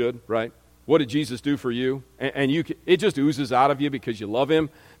Christian should, right? What did Jesus do for you? And it just oozes out of you because you love him,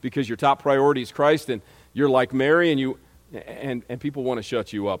 because your top priority is Christ, and you're like Mary, and people want to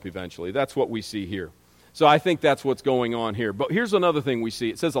shut you up eventually. That's what we see here. So I think that's what's going on here. But here's another thing we see.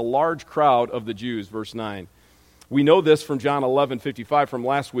 It says a large crowd of the Jews, verse 9. We know this from John 11:55 from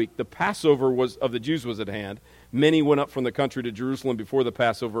last week. The Passover of the Jews was at hand. Many went up from the country to Jerusalem before the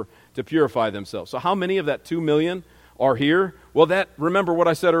Passover to purify themselves. So how many of that 2 million are here? Well, remember what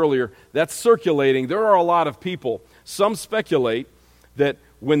I said earlier, that's circulating. There are a lot of people. Some speculate that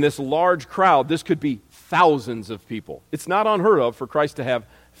when this large crowd, this could be thousands of people. It's not unheard of for Christ to have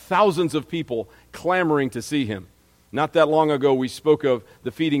thousands of people clamoring to see him. Not that long ago, we spoke of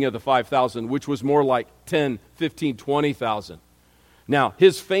the feeding of the 5,000, which was more like 10, 15, 20,000. Now,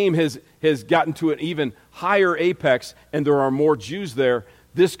 his fame has gotten to an even higher apex, and there are more Jews there.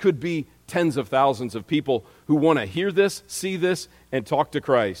 This could be tens of thousands of people who want to hear this, see this, and talk to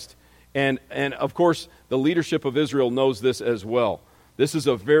Christ. And of course, the leadership of Israel knows this as well. This is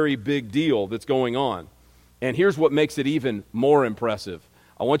a very big deal that's going on. And here's what makes it even more impressive.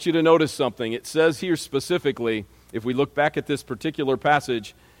 I want you to notice something. It says here specifically, if we look back at this particular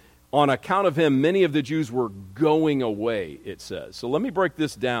passage, on account of him, many of the Jews were going away, it says. So let me break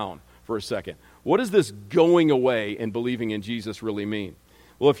this down for a second. What does this going away and believing in Jesus really mean?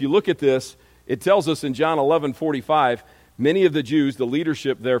 Well, if you look at this, it tells us in John 11:45, many of the Jews, the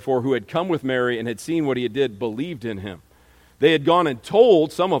leadership therefore, who had come with Mary and had seen what he did, believed in him. They had gone and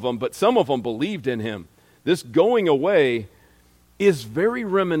told some of them, but some of them believed in him. This going away is very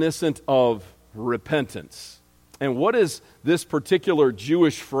reminiscent of repentance. And what does this particular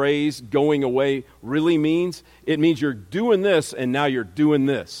Jewish phrase, going away, really means? It means you're doing this and now you're doing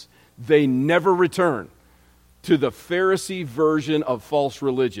this. They never return to the Pharisee version of false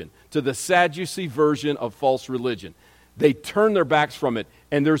religion, to the Sadducee version of false religion. They turn their backs from it,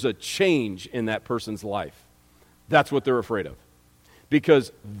 and there's a change in that person's life. That's what they're afraid of.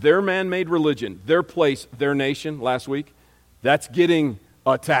 Because their man-made religion, their place, their nation, last week, that's getting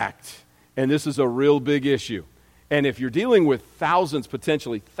attacked. And this is a real big issue. And if you're dealing with thousands,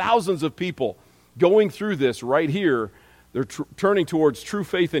 potentially thousands of people going through this right here, they're turning towards true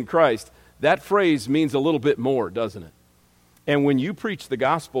faith in Christ, that phrase means a little bit more, doesn't it? And when you preach the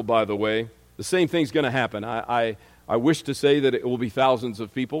gospel, by the way, the same thing's going to happen. I wish to say that it will be thousands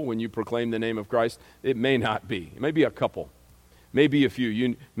of people when you proclaim the name of Christ. It may not be. It may be a couple. Maybe a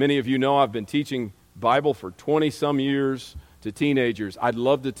few. Many of you know I've been teaching Bible for 20-some years to teenagers. I'd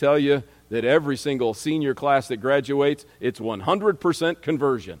love to tell you that every single senior class that graduates, it's 100%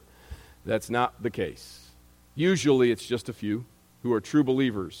 conversion. That's not the case. Usually it's just a few who are true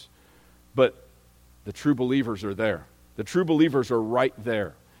believers. But the true believers are there. The true believers are right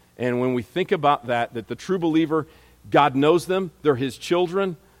there. And when we think about that the true believer, God knows them, they're his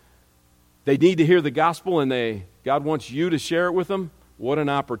children, they need to hear the gospel, and God wants you to share it with them. What an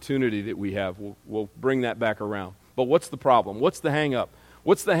opportunity that we have. We'll bring that back around. But what's the problem? What's the hang up?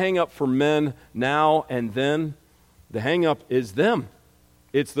 What's the hang up for men now and then? The hang up is them.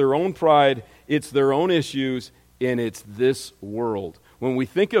 It's their own pride, it's their own issues, and it's this world. When we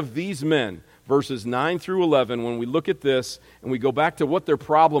think of these men, verses 9 through 11, when we look at this and we go back to what their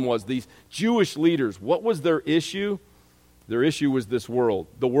problem was, these Jewish leaders, what was their issue? Their issue was this world.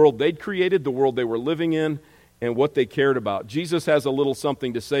 The world they'd created, the world they were living in, and what they cared about. Jesus has a little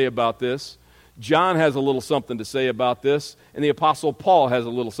something to say about this. John has a little something to say about this, and the Apostle Paul has a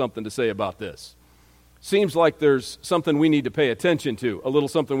little something to say about this. Seems like there's something we need to pay attention to, a little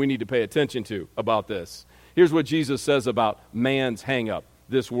something we need to pay attention to about this. Here's what Jesus says about man's hang-up,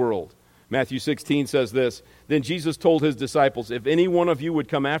 this world. Matthew 16 says this, "Then Jesus told his disciples, 'If any one of you would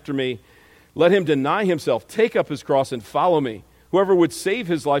come after me, let him deny himself, take up his cross, and follow me. Whoever would save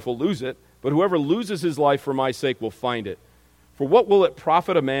his life will lose it, but whoever loses his life for my sake will find it. For what will it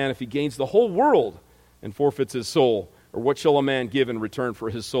profit a man if he gains the whole world and forfeits his soul? Or what shall a man give in return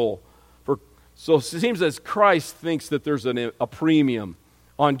for his soul?'" So it seems as Christ thinks that there's a premium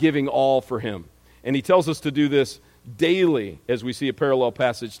on giving all for him. And he tells us to do this daily, as we see a parallel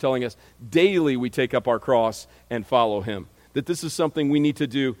passage telling us daily we take up our cross and follow him. That this is something we need to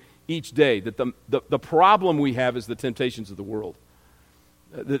do each day. That the problem we have is the temptations of the world.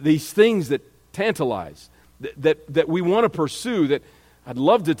 These things that tantalize, that we want to pursue, that I'd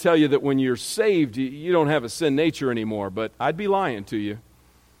love to tell you that when you're saved, you don't have a sin nature anymore, but I'd be lying to you.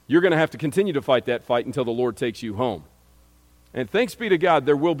 You're going to have to continue to fight that fight until the Lord takes you home. And thanks be to God,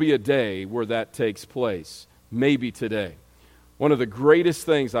 there will be a day where that takes place. Maybe today. One of the greatest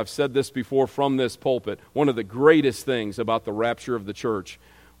things, I've said this before from this pulpit, one of the greatest things about the rapture of the church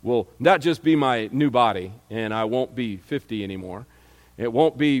will not just be my new body, and I won't be 50 anymore. It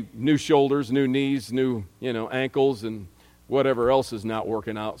won't be new shoulders, new knees, new ankles, and whatever else is not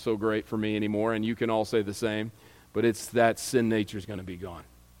working out so great for me anymore, and you can all say the same. But it's that sin nature is going to be gone.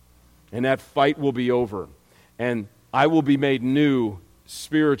 And that fight will be over. And I will be made new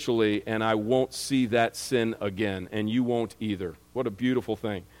spiritually, and I won't see that sin again, and you won't either. What a beautiful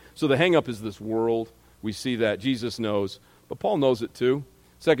thing. So the hang-up is this world. We see that. Jesus knows, but Paul knows it too.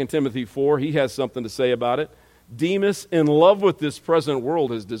 2 Timothy 4, he has something to say about it. "Demas, in love with this present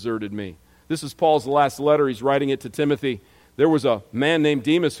world, has deserted me." This is Paul's last letter. He's writing it to Timothy. There was a man named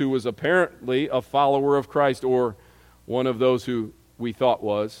Demas who was apparently a follower of Christ, or one of those who we thought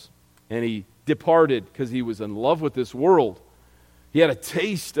was, and he departed because he was in love with this world. He had a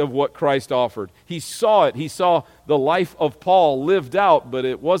taste of what Christ offered. He saw it. He saw the life of Paul lived out, but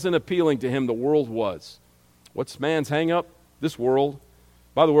it wasn't appealing to him. The world was. What's man's hang-up? This world.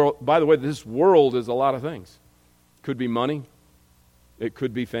 By the way, this world is a lot of things. It could be money. It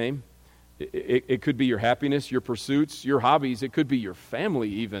could be fame. It could be your happiness, your pursuits, your hobbies. It could be your family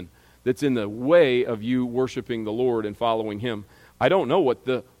even that's in the way of you worshiping the Lord and following him. I don't know what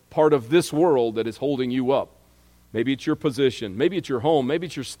the part of this world that is holding you up. Maybe it's your position. Maybe it's your home. Maybe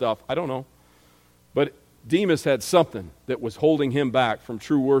it's your stuff. I don't know. But Demas had something that was holding him back from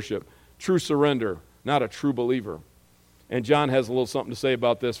true worship, true surrender, not a true believer. And John has a little something to say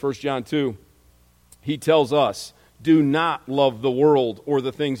about this. 1 John 2, he tells us, "Do not love the world or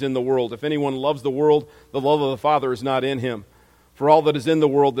the things in the world. If anyone loves the world, the love of the Father is not in him. For all that is in the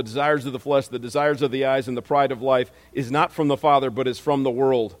world, the desires of the flesh, the desires of the eyes, and the pride of life, is not from the Father, but is from the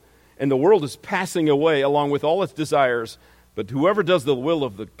world. And the world is passing away along with all its desires, but whoever does the will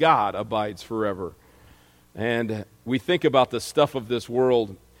of the God abides forever." And we think about the stuff of this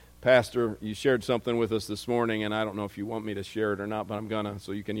world. Pastor, you shared something with us this morning, and I don't know if you want me to share it or not, but I'm gonna,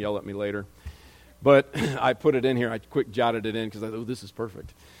 so you can yell at me later. But I put it in here. I quick jotted it in because I thought, this is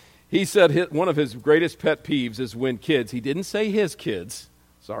perfect. He said one of his greatest pet peeves is when kids, he didn't say his kids.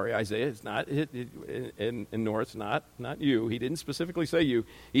 Sorry, Isaiah, it's not, and nor it's not you. He didn't specifically say you.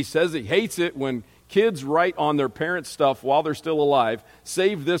 He says he hates it when kids write on their parents' stuff while they're still alive,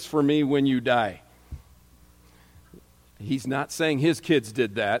 "Save this for me when you die." He's not saying his kids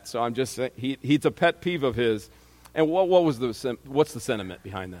did that, so I'm just saying he's a pet peeve of his. And what's the sentiment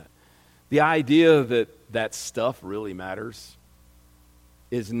behind that? The idea that stuff really matters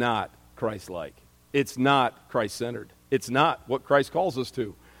is not Christ-like. It's not Christ-centered. It's not what Christ calls us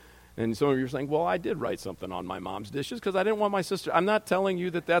to. And some of you are saying, well, I did write something on my mom's dishes because I didn't want my sister. I'm not telling you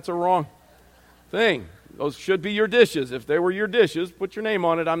that that's a wrong thing. Those should be your dishes. If they were your dishes, put your name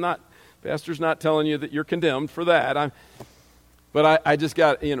on it. Pastor's not telling you that you're condemned for that. But I just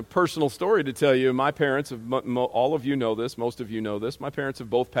got a personal story to tell you. My parents, all of you know this, most of you know this. My parents have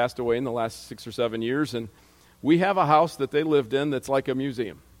both passed away in the last 6 or 7 years, and we have a house that they lived in that's like a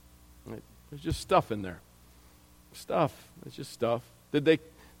museum. There's just stuff in there. Stuff. It's just stuff. Did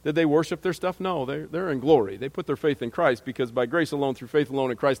they worship their stuff? No, they're in glory. They put their faith in Christ because by grace alone, through faith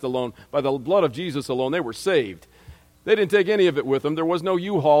alone, in Christ alone, by the blood of Jesus alone, they were saved. They didn't take any of it with them. There was no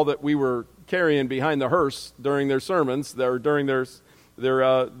U-Haul that we were carrying behind the hearse during their sermons or during their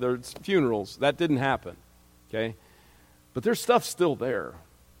funerals. That didn't happen. Okay? But their stuff's still there.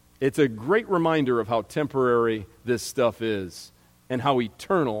 It's a great reminder of how temporary this stuff is and how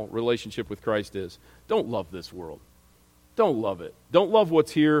eternal relationship with Christ is. Don't love this world. don't love it. Don't love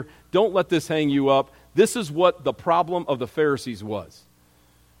what's here. Don't let this hang you up. This is what the problem of the Pharisees was.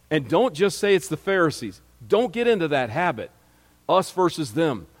 And don't just say it's the Pharisees. Don't get into that habit. Us versus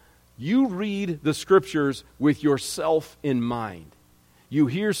them. You read the Scriptures with yourself in mind. You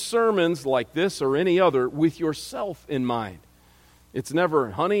hear sermons like this or any other with yourself in mind. It's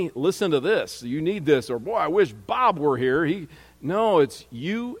never, honey, listen to this. You need this. Or, boy, I wish Bob were here. No, it's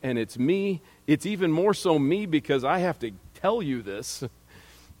you and it's me. It's even more so me because I have to tell you this.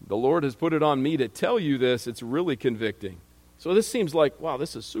 The Lord has put it on me to tell you this. It's really convicting. So this seems like, wow,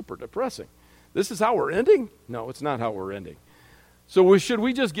 this is super depressing. This is how we're ending? No, it's not how we're ending. So should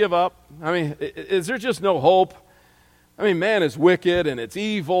we just give up? I mean, is there just no hope? I mean, man is wicked and it's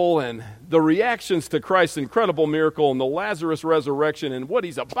evil, and the reactions to Christ's incredible miracle and the Lazarus resurrection and what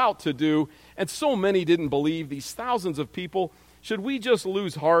he's about to do, and so many didn't believe, these thousands of people. Should we just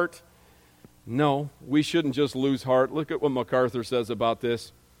lose heart? No, we shouldn't just lose heart. Look at what MacArthur says about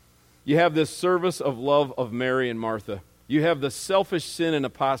this. You have this service of love of Mary and Martha. You have the selfish sin and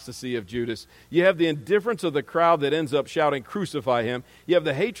apostasy of Judas. You have the indifference of the crowd that ends up shouting, "Crucify him." You have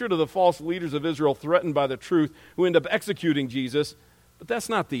the hatred of the false leaders of Israel threatened by the truth who end up executing Jesus. But that's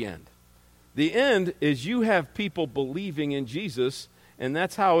not the end. The end is you have people believing in Jesus, and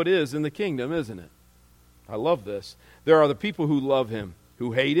that's how it is in the kingdom, isn't it? I love this. There are the people who love him,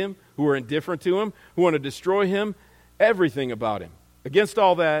 who hate him, who are indifferent to him, who want to destroy him, everything about him. Against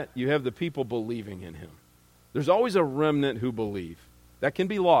all that, you have the people believing in him. There's always a remnant who believe. That can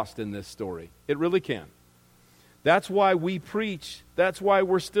be lost in this story. It really can. That's why we preach. That's why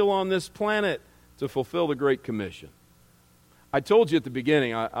we're still on this planet, to fulfill the Great Commission. I told you at the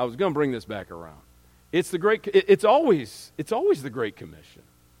beginning, I was going to bring this back around. It's always the Great Commission.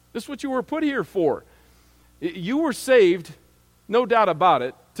 This is what you were put here for. You were saved, no doubt about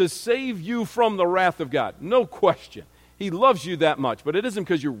it, to save you from the wrath of God. No question. He loves you that much, but it isn't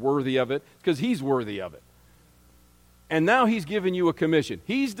because you're worthy of it, it's because he's worthy of it. And now he's given you a commission.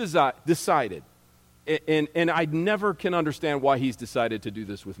 He's decided, and I never can understand why he's decided to do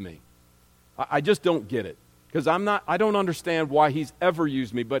this with me. I just don't get it, because I don't understand why he's ever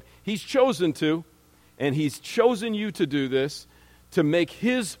used me, but he's chosen to, and he's chosen you to do this, to make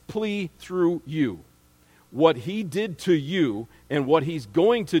his plea through you. What he did to you and what he's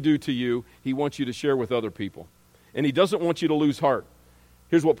going to do to you, he wants you to share with other people. And he doesn't want you to lose heart.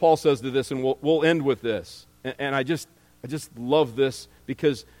 Here's what Paul says to this, and we'll end with this. And I just love this,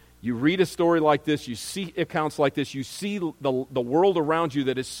 because you read a story like this, you see accounts like this, you see the world around you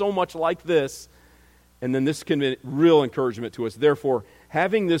that is so much like this, and then this can be real encouragement to us. Therefore,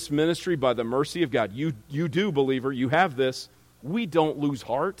 having this ministry by the mercy of God, you do, believer, you have this. We don't lose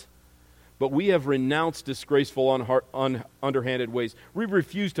heart, but we have renounced disgraceful, underhanded ways. We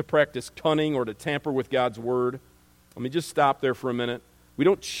refuse to practice cunning or to tamper with God's word. Let me just stop there for a minute. We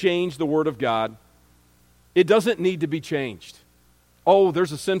don't change the word of God. It doesn't need to be changed. Oh,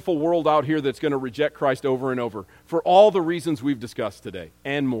 there's a sinful world out here that's going to reject Christ over and over for all the reasons we've discussed today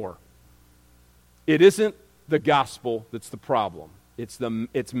and more. It isn't the gospel that's the problem.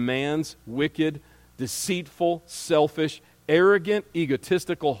 It's man's wicked, deceitful, selfish, arrogant,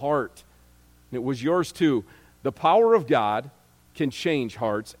 egotistical heart. And it was yours too. The power of God can change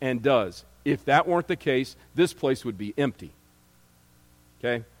hearts, and does. If that weren't the case, this place would be empty.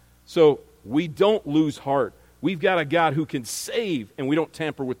 Okay? So we don't lose heart. We've got a God who can save, and we don't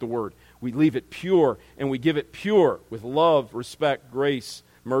tamper with the word. We leave it pure, and we give it pure with love, respect, grace,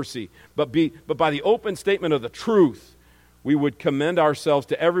 mercy. But by the open statement of the truth, we would commend ourselves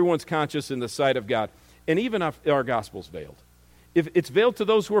to everyone's conscience in the sight of God. And even if our gospel's veiled. If it's veiled to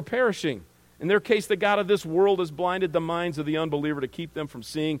those who are perishing. In their case, the God of this world has blinded the minds of the unbeliever to keep them from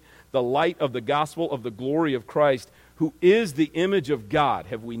seeing the light of the gospel of the glory of Christ, who is the image of God.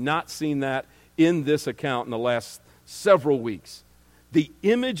 Have we not seen that in this account in the last several weeks? The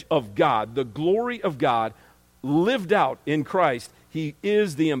image of God, the glory of God, lived out in Christ. He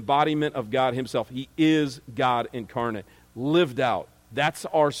is the embodiment of God himself. He is God incarnate, lived out. That's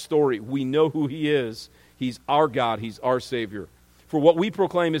our story. We know who he is. He's our God. He's our Savior. For what we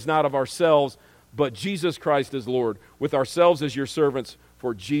proclaim is not of ourselves, but Jesus Christ is Lord, with ourselves as your servants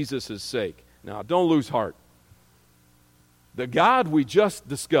for Jesus' sake. Now, don't lose heart. The God we just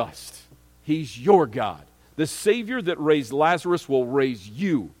discussed, he's your God. The Savior that raised Lazarus will raise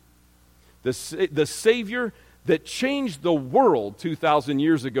you. The Savior that changed the world 2,000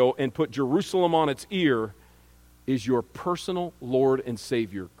 years ago and put Jerusalem on its ear is your personal Lord and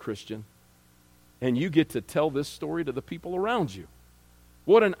Savior, Christian. And you get to tell this story to the people around you.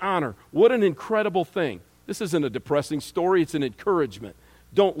 What an honor. What an incredible thing. This isn't a depressing story. It's an encouragement.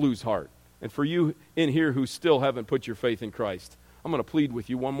 Don't lose heart. And for you in here who still haven't put your faith in Christ, I'm going to plead with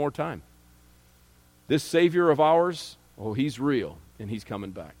you one more time. This Savior of ours, oh, he's real, and he's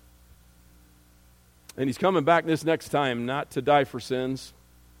coming back. And he's coming back this next time not to die for sins,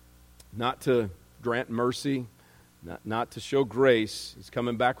 not to grant mercy, not to show grace. He's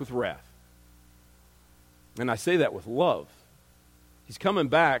coming back with wrath. And I say that with love. He's coming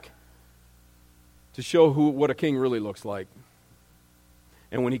back to show what a king really looks like.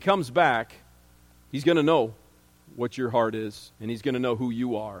 And when he comes back, he's going to know what your heart is, and he's going to know who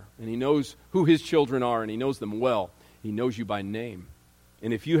you are, and he knows who his children are, and he knows them well. He knows you by name.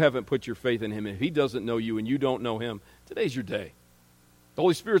 And if you haven't put your faith in him, if he doesn't know you and you don't know him, today's your day. The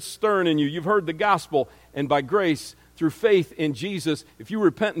Holy Spirit's stirring in you. You've heard the gospel, and by grace, through faith in Jesus, if you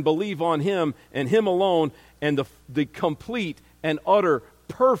repent and believe on him and him alone, and the complete and utter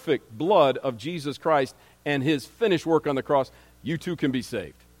perfect blood of Jesus Christ and his finished work on the cross, you too can be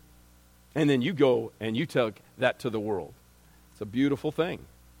saved. And then you go and you tell that to the world. It's a beautiful thing.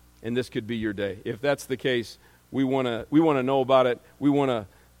 And this could be your day. If that's the case, we want to know about it. We want to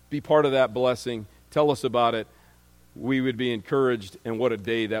be part of that blessing. Tell us about it. We would be encouraged, and what a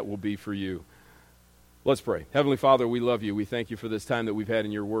day that will be for you. Let's pray. Heavenly Father, we love you. We thank you for this time that we've had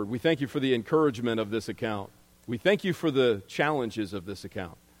in your word. We thank you for the encouragement of this account. We thank you for the challenges of this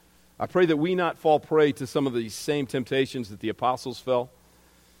account. I pray that we not fall prey to some of these same temptations that the apostles fell.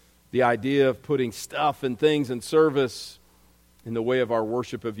 The idea of putting stuff and things in service in the way of our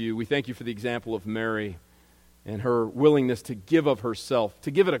worship of you. We thank you for the example of Mary and her willingness to give of herself,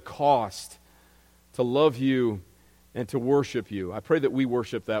 to give at a cost, to love you and to worship you. I pray that we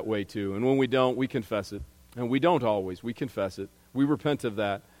worship that way too. And when we don't, we confess it. And we don't always. We confess it. We repent of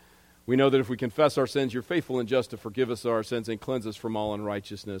that. We know that if we confess our sins, you're faithful and just to forgive us our sins and cleanse us from all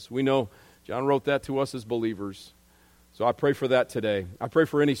unrighteousness. We know John wrote that to us as believers. So I pray for that today. I pray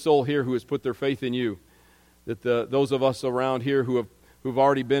for any soul here who has put their faith in you, that those of us around here who've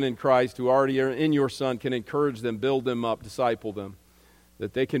already been in Christ, who already are in your Son, can encourage them, build them up, disciple them,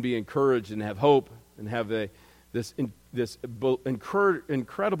 that they can be encouraged and have hope and have this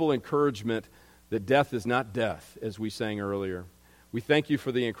incredible encouragement that death is not death, as we sang earlier. We thank you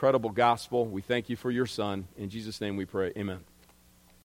for the incredible gospel. We thank you for your Son. In Jesus' name we pray. Amen.